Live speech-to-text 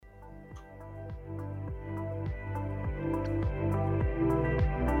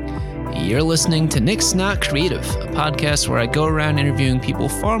You're listening to Nick's Not Creative, a podcast where I go around interviewing people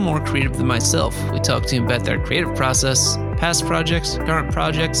far more creative than myself. We talk to them about their creative process, past projects, current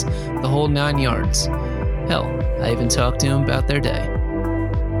projects, the whole 9 yards. Hell, I even talk to them about their day.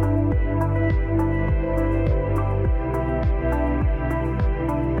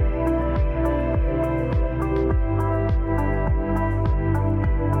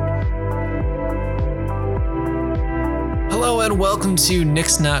 Hello and welcome to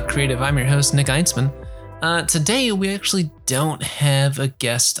Nick's Not Creative. I'm your host, Nick Einsman. Today we actually don't have a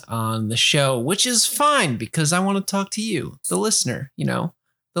guest on the show, which is fine because I want to talk to you, the listener, the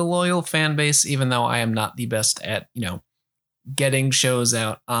loyal fan base, even though I am not the best at, getting shows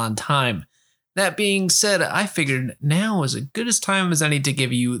out on time. That being said, I figured now is as good a time as any to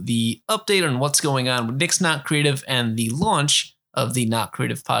give you the update on what's going on with Nick's Not Creative and the launch of the Not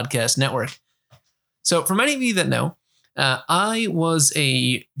Creative Podcast Network. So for many of you that know, I was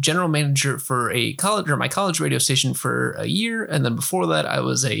a general manager for my college radio station for a year. And then before that, I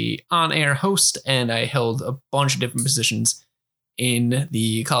was a on-air host and I held a bunch of different positions in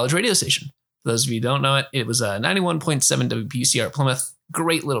the college radio station. For those of you who don't know it, it was a 91.7 WPCR Plymouth,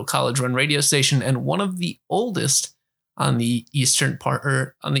 great little college-run radio station and one of the oldest on the eastern part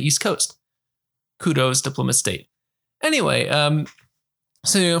or on the East Coast. Kudos to Plymouth State. Anyway,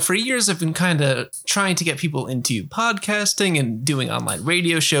 So for years, I've been kind of trying to get people into podcasting and doing online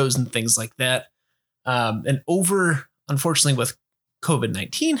radio shows and things like that. Unfortunately, with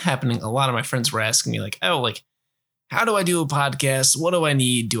COVID-19 happening, a lot of my friends were asking me how do I do a podcast? What do I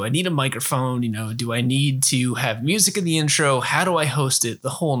need? Do I need a microphone? Do I need to have music in the intro? How do I host it? The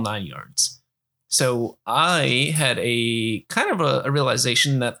whole 9 yards. So I had a kind of a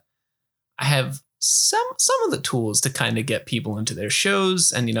realization that I have some of the tools to kind of get people into their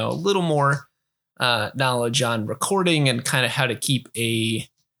shows and, a little more knowledge on recording and kind of how to keep a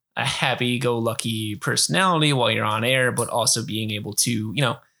happy-go-lucky personality while you're on air, but also being able to,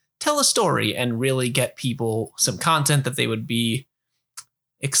 tell a story and really get people some content that they would be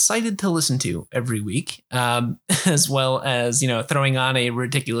excited to listen to every week, as well as, throwing on a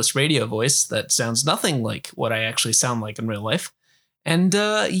ridiculous radio voice that sounds nothing like what I actually sound like in real life. And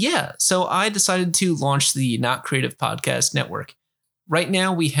so I decided to launch the Not Creative Podcast Network. Right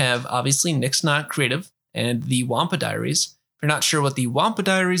now we have obviously Nick's Not Creative and the Wampa Diaries. If you're not sure what the Wampa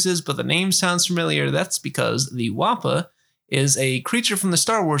Diaries is, but the name sounds familiar, that's because the Wampa is a creature from the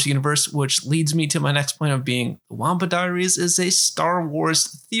Star Wars universe, which leads me to my next point of being the Wampa Diaries is a Star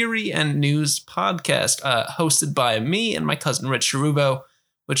Wars theory and news podcast hosted by me and my cousin Rich Cherubo,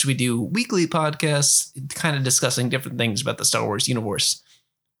 which we do weekly podcasts kind of discussing different things about the Star Wars universe,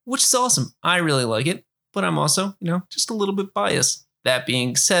 which is awesome. I really like it, but I'm also, just a little bit biased. That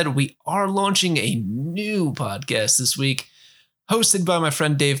being said, we are launching a new podcast this week, hosted by my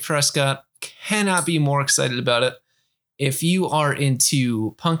friend Dave Prescott. Cannot be more excited about it. If you are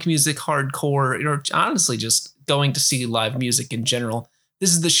into punk music, hardcore, or honestly just going to see live music in general,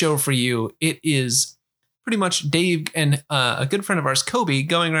 this is the show for you. It is pretty much Dave and a good friend of ours, Kobe,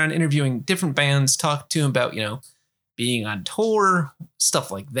 going around interviewing different bands, talking to him about, being on tour, stuff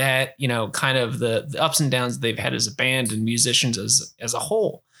like that, kind of the ups and downs they've had as a band and musicians as a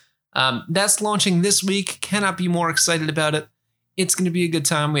whole. That's launching this week. Cannot be more excited about it. It's going to be a good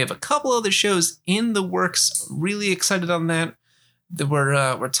time. We have a couple other shows in the works. Really excited on that.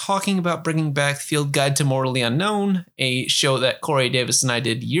 We're talking about bringing back Field Guide to Mortally Unknown, a show that Corey Davis and I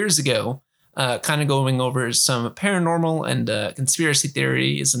did years ago. Kind of going over some paranormal and conspiracy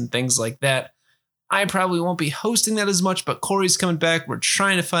theories and things like that. I probably won't be hosting that as much, but Corey's coming back. We're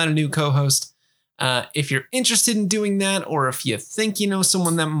trying to find a new co-host. If you're interested in doing that, or if you think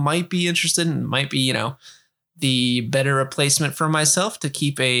someone that might be interested and might be, the better replacement for myself to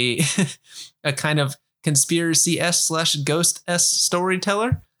keep a a kind of conspiracy-s/ghost-s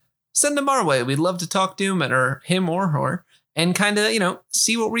storyteller, send them our way. We'd love to talk to him or her and kind of,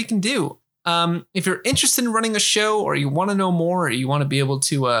 see what we can do. If you're interested in running a show or you want to know more or you want to be able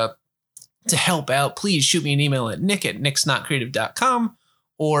to help out, please shoot me an email at nick@nicksnotcreative.com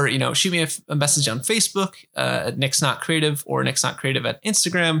or, shoot me a message on Facebook at Nick's Not Creative or Nick's Not Creative at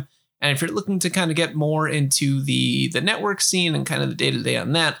Instagram. And if you're looking to kind of get more into the network scene and kind of the day-to-day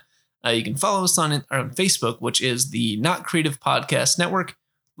on that, you can follow us on Facebook, which is the Not Creative Podcast Network.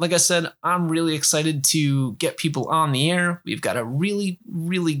 Like I said, I'm really excited to get people on the air. We've got a really,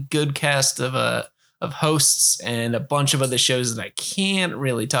 really good cast of hosts and a bunch of other shows that I can't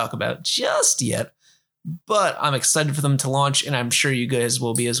really talk about just yet, but I'm excited for them to launch, and I'm sure you guys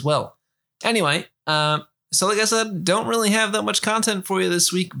will be as well. Anyway, so like I said, don't really have that much content for you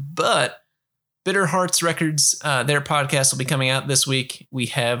this week, but Bitter Hearts Records, their podcast will be coming out this week. We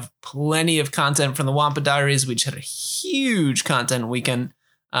have plenty of content from the Wampa Diaries. We just had a huge content weekend.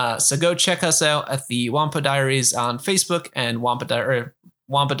 So go check us out at the Wampa Diaries on Facebook and Wampa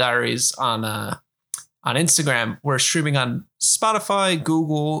Diaries on Instagram. We're streaming on Spotify,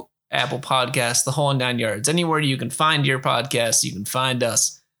 Google, Apple Podcasts, the whole 9 yards. Anywhere you can find your podcast, you can find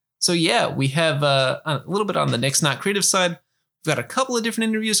us. So yeah, we have a little bit on the Nick's Not Creative side. We've got a couple of different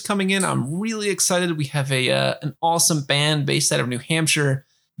interviews coming in. I'm really excited. We have an awesome band based out of New Hampshire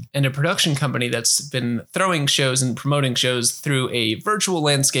and a production company that's been throwing shows and promoting shows through a virtual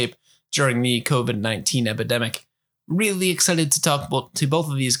landscape during the COVID-19 epidemic. Really excited to talk to both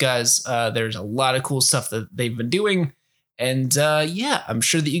of these guys. There's a lot of cool stuff that they've been doing. And yeah, I'm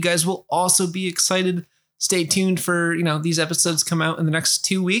sure that you guys will also be excited. Stay tuned for, these episodes come out in the next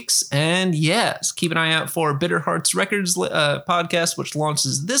 2 weeks. And yes, keep an eye out for Bitter Hearts Records podcast, which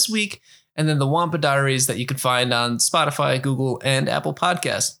launches this week. And then the Wampa Diaries that you can find on Spotify, Google, and Apple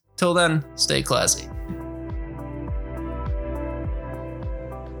Podcasts. Till then, stay classy.